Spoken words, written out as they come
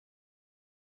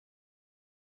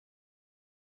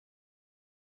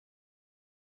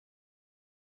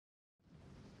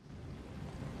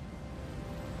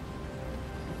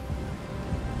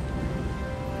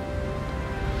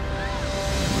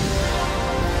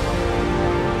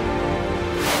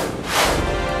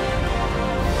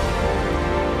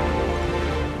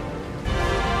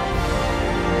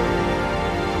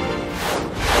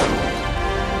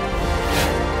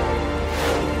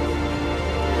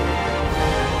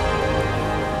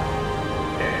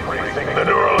The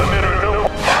neural emitter no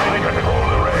mind control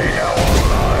array now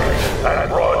online and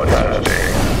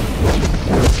broadcasting.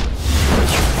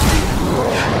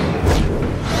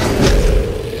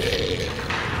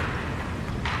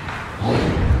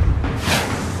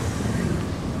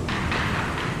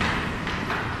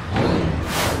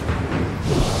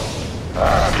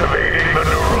 Activating the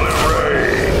neural array.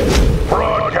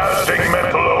 Broadcasting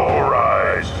mental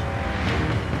override.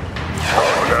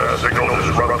 Broadcast signal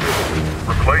disrupted.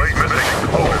 Replace missing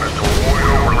components to avoid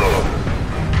overload.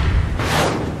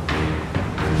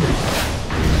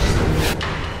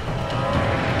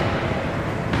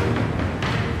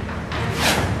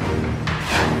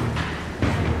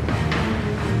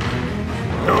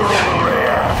 Neural array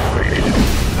activated.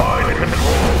 Mind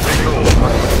control signal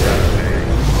broadcasting.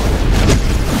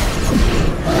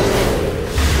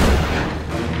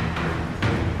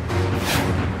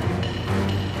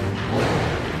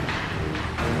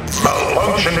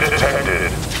 Malfunction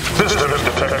detected. Systems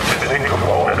detect missing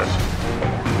components.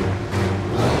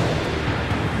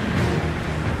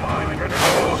 Mind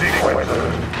control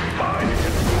sequences. Mind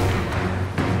control.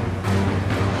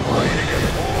 Waiting at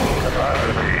full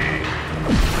capacity.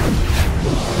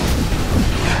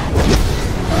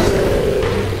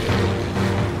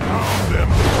 Found them.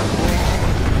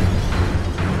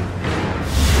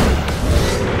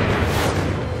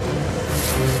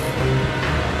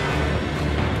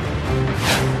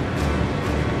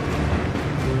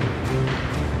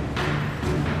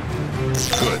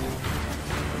 Good.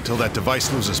 Until that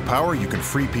device loses power, you can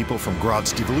free people from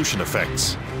Grodd's devolution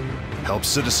effects. Help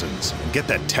citizens, and get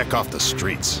that tech off the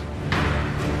streets.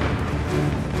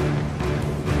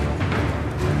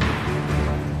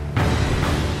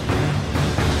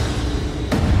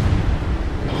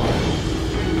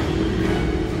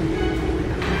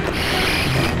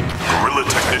 Guerrilla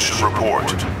Technician report.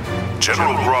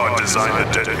 General Grodd designed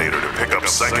the detonator to pick up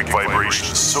psychic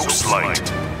vibrations so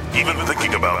slight, even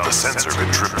thinking about the sensor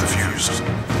could trip the fuse.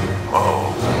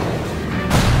 Oh.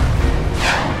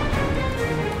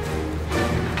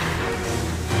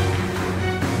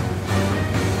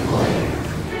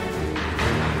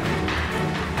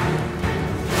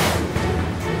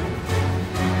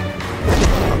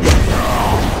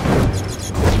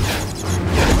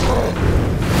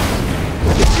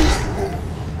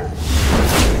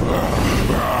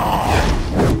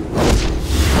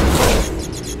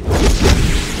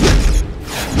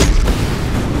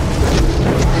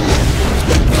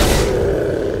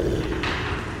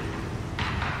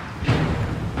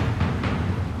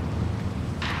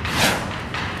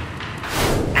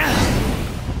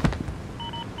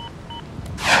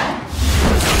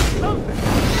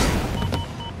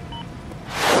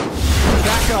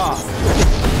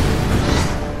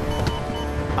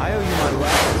 I owe you my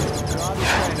life. Grodd was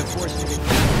trying to force me to...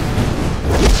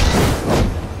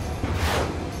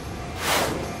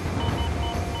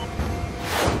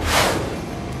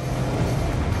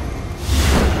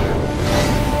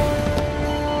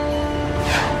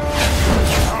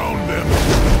 Found them.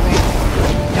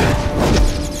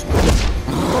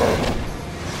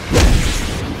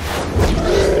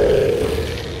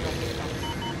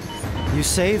 You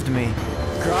saved me.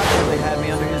 Grodd really had me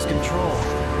under his control.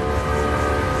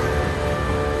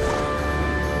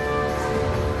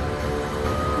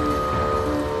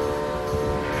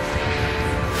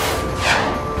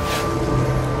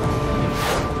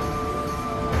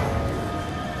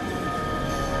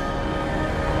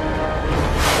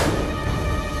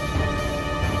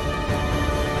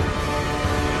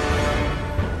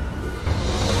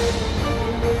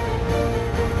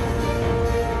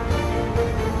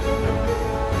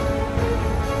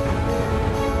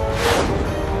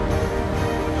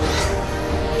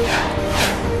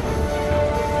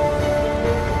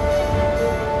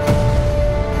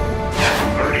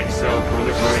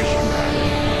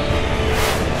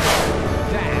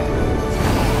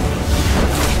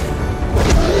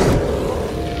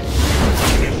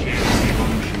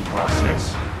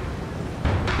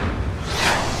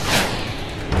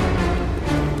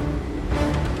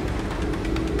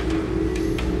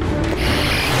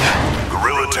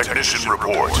 Technician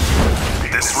report.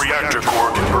 This reactor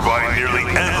core can provide nearly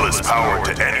endless power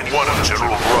to any one of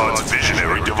General Grodd's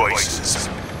visionary devices.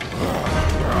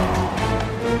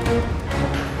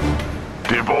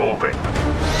 Devolving.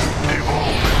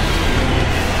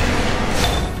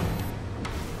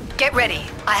 Get ready.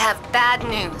 I have bad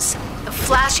news. The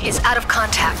Flash is out of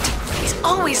contact. He's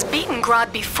always beaten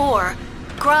Grodd before.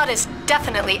 Grodd is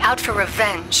definitely out for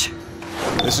revenge.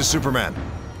 This is Superman.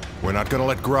 We're not gonna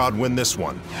let Grodd win this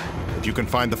one. If you can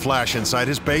find the Flash inside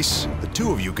his base, the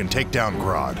two of you can take down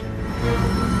Grodd.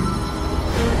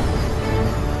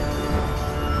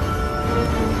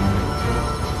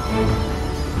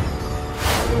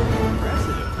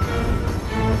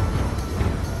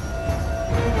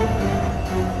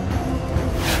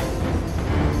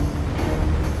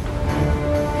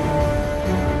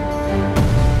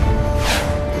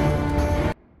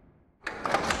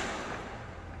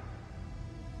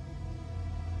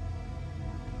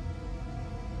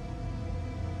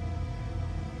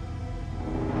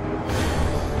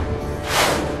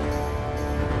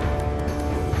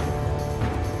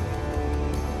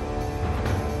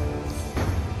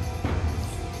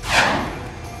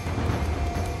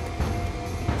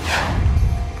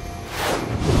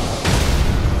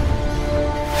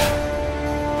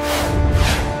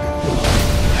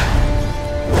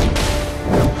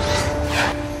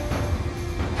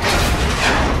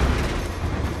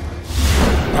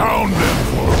 Pound them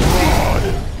for Grodd!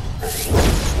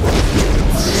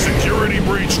 Security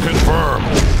breach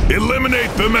confirmed.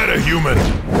 Eliminate the metahuman!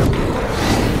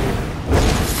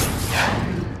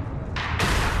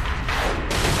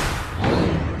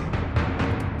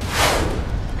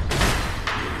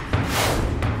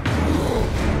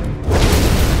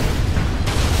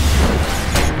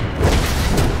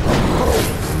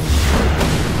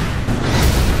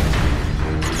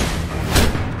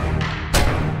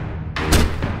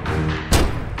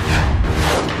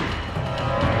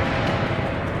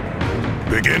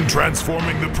 Begin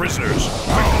transforming the prisoners.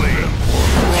 Quickly!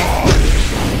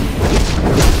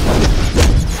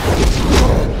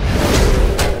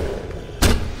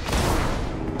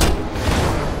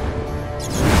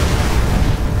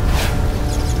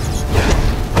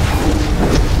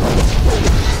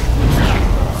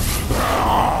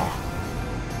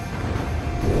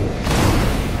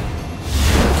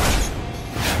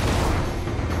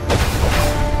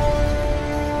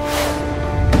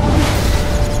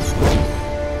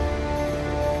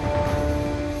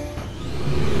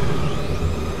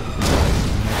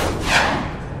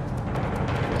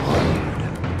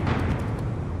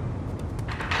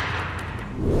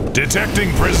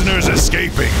 Detecting prisoners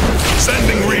escaping.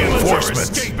 Sending reinforcements.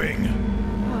 Escaping.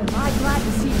 Oh, am I glad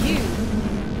to see you.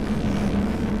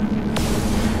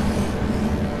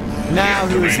 Now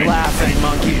who's laughing,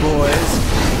 monkey boys?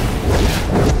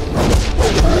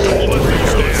 Don't let the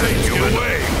stand get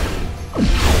away.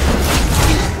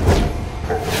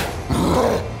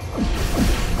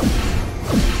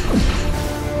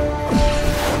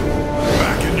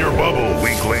 Back in your bubble,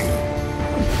 weakling.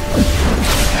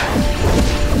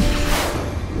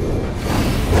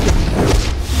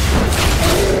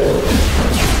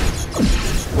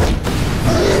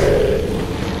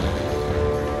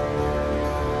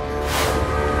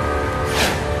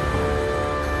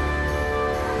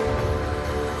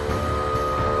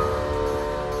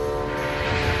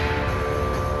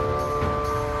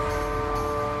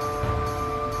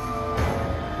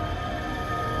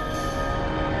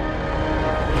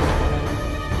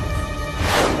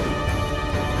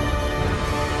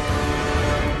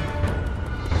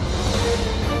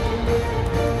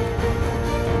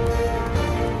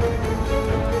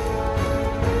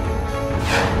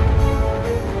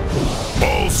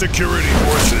 Security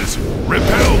forces,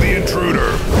 repel the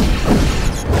intruder!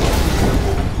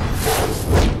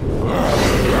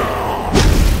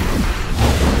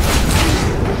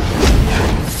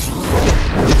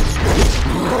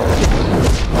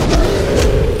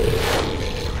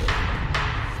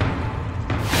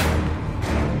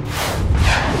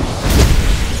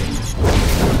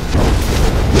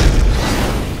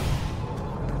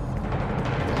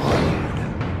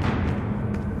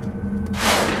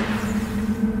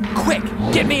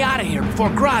 Get me out of here before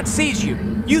Grodd sees you.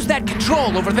 Use that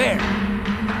control over there.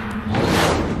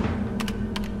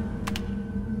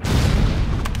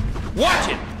 Watch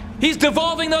it! He's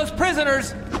devolving those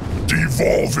prisoners!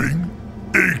 Devolving?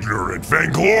 Ignorant,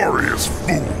 vainglorious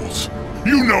fools!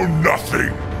 You know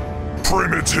nothing!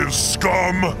 Primitive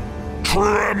scum!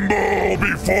 Tremble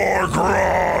before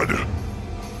Grodd!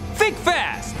 Think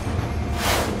fast!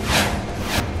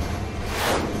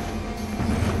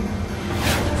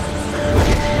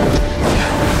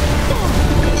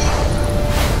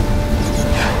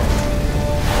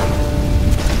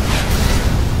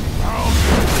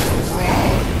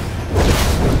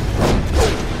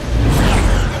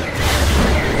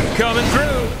 Coming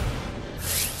through!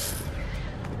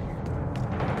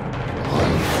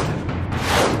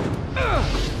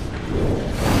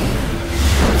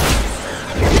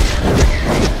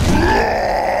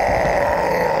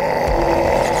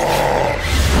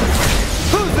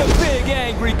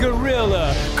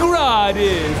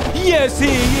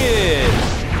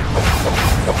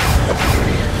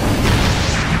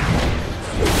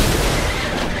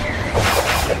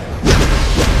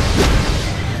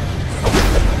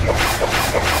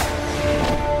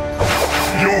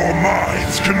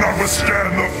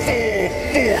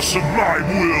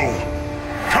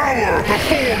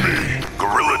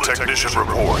 Guerrilla technician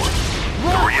report.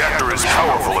 The reactor is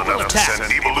powerful enough to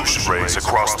send evolution rays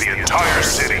across the entire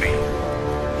city.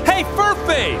 Hey,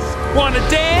 Furface! Wanna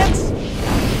dance?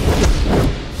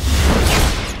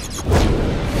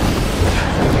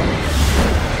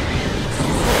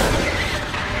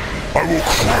 I will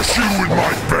crush you with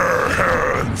my bare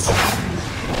hands!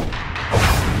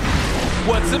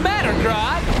 What's the matter,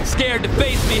 Grodd? Scared to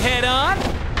face me head on?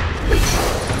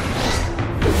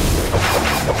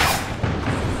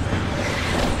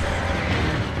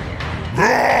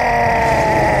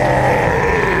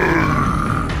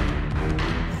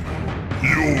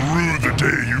 You'll rue the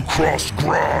day you crossed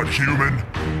Grodd, human.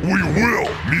 We will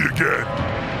meet again.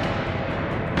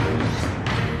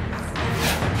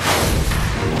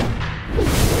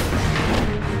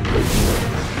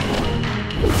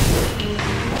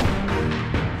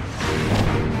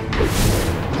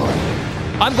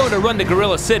 I'm going to run to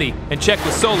Gorilla City and check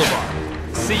with Solar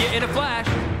Bar. See you in a flash.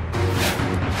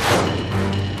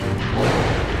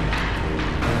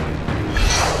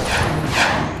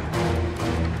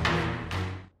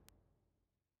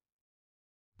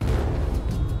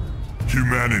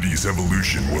 Humanity's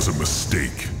evolution was a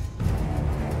mistake.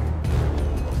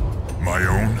 My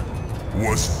own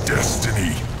was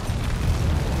destiny.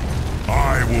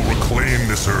 I will reclaim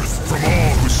this Earth from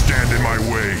all who stand in my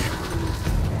way.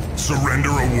 Surrender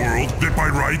a world that by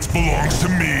rights belongs to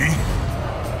me.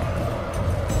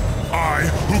 I,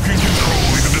 who can control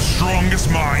even the strongest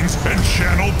minds and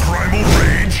channel primal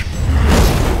rage.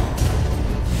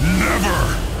 Never!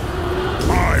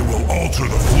 I will alter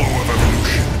the flow of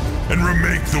evolution and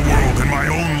remake the world in my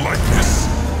own likeness.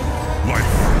 Life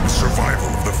is survival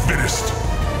of the fittest.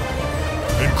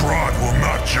 And Grodd will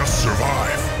not just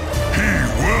survive. He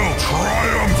will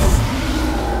triumph!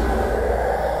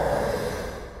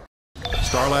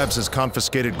 Star Labs has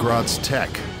confiscated Grodd's tech,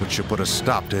 which should put a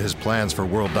stop to his plans for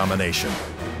world domination.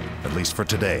 At least for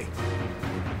today.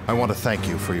 I want to thank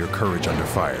you for your courage under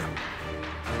fire.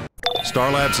 Star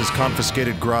Labs has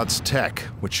confiscated Grodd's tech,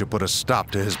 which should put a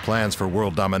stop to his plans for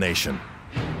world domination.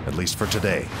 At least for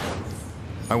today.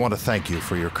 I want to thank you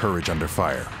for your courage under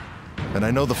fire. And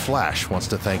I know the Flash wants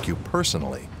to thank you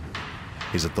personally.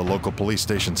 He's at the local police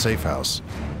station safe house,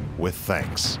 with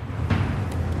thanks.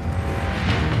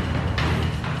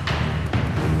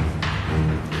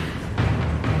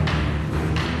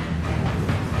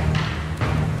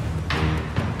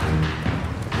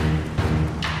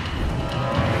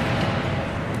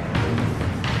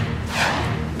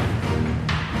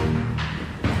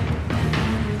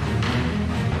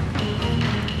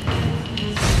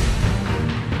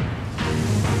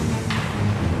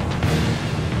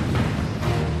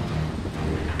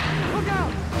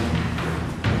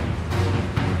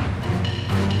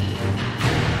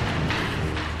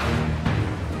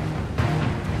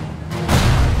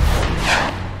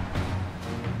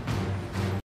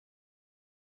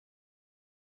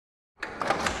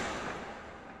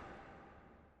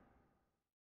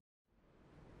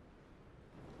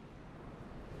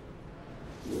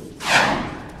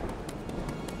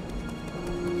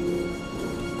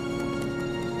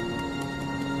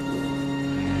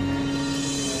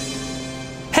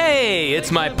 Hey,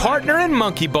 it's my partner in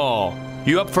Monkey Ball.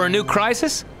 You up for a new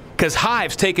crisis? 'Cause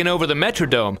Hive's taken over the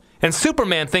Metrodome, and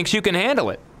Superman thinks you can handle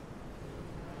it.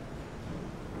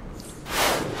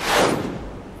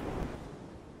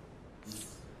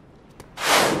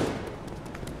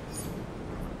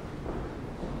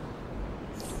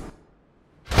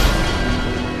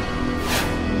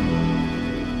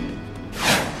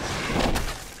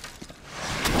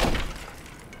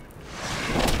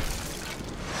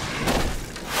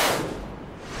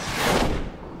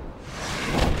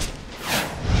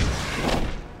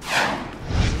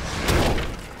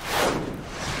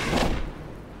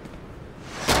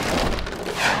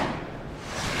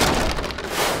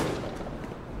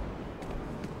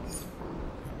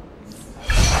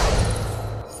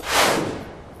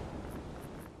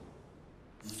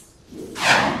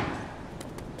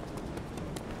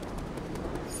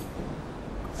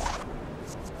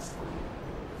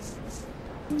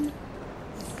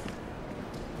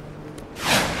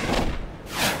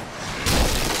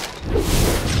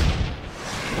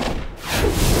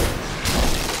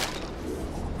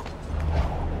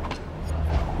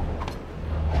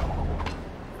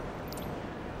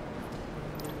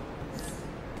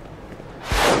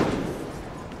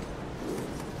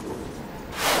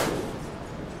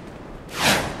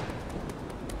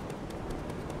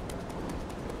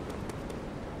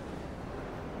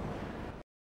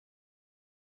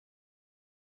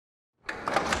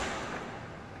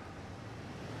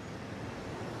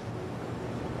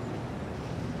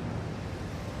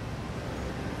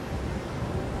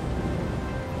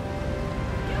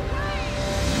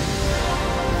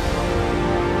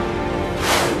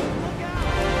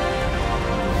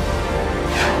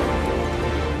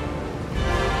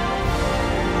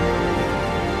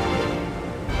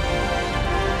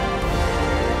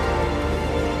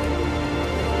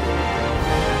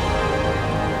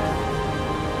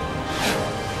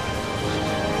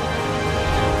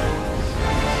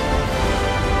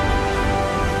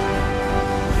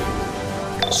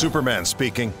 Superman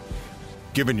speaking.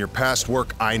 Given your past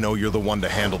work, I know you're the one to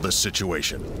handle this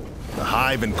situation. The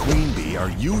Hive and Queen Bee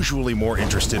are usually more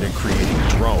interested in creating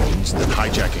drones than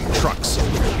hijacking trucks.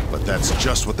 But that's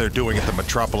just what they're doing at the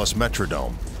Metropolis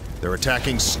Metrodome. They're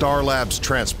attacking Star Labs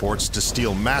transports to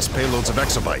steal mass payloads of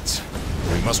exobytes.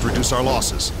 We must reduce our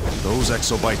losses. Those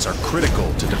exobytes are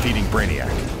critical to defeating Brainiac.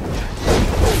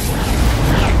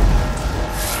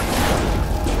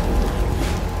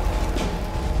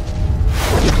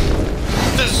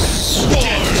 The swords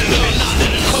will not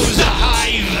oppose the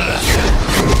Hive!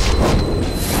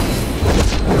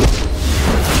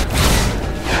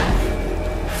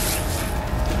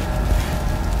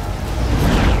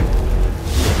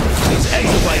 These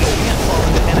exobytes can't fall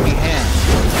into enemy hands.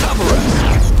 Cover us!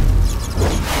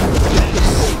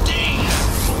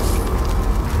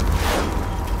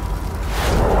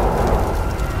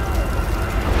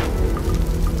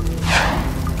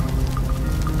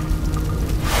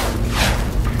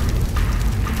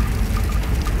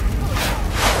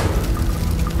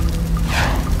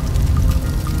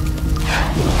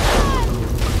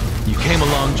 Came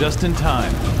along just in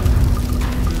time.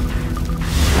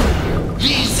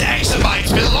 These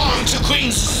exobytes belong to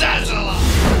Queen Zazzala!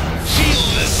 Feel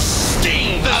the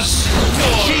sting! The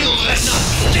sword! Feel the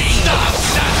sting of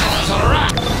Zazzala's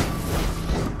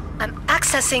wrath! I'm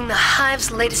accessing the Hive's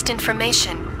latest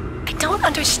information. I don't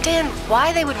understand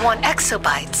why they would want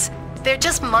exobytes. They're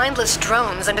just mindless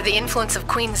drones under the influence of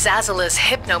Queen Zazzala's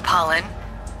hypnopollen.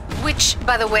 Which,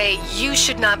 by the way, you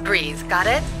should not breathe, got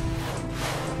it?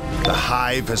 The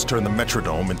Hive has turned the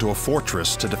Metrodome into a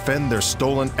fortress to defend their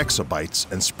stolen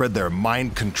exobytes and spread their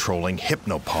mind-controlling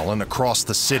hypnopollen across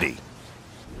the city.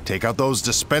 Take out those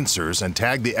dispensers and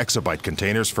tag the exobyte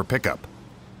containers for pickup.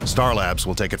 Star Labs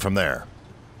will take it from there.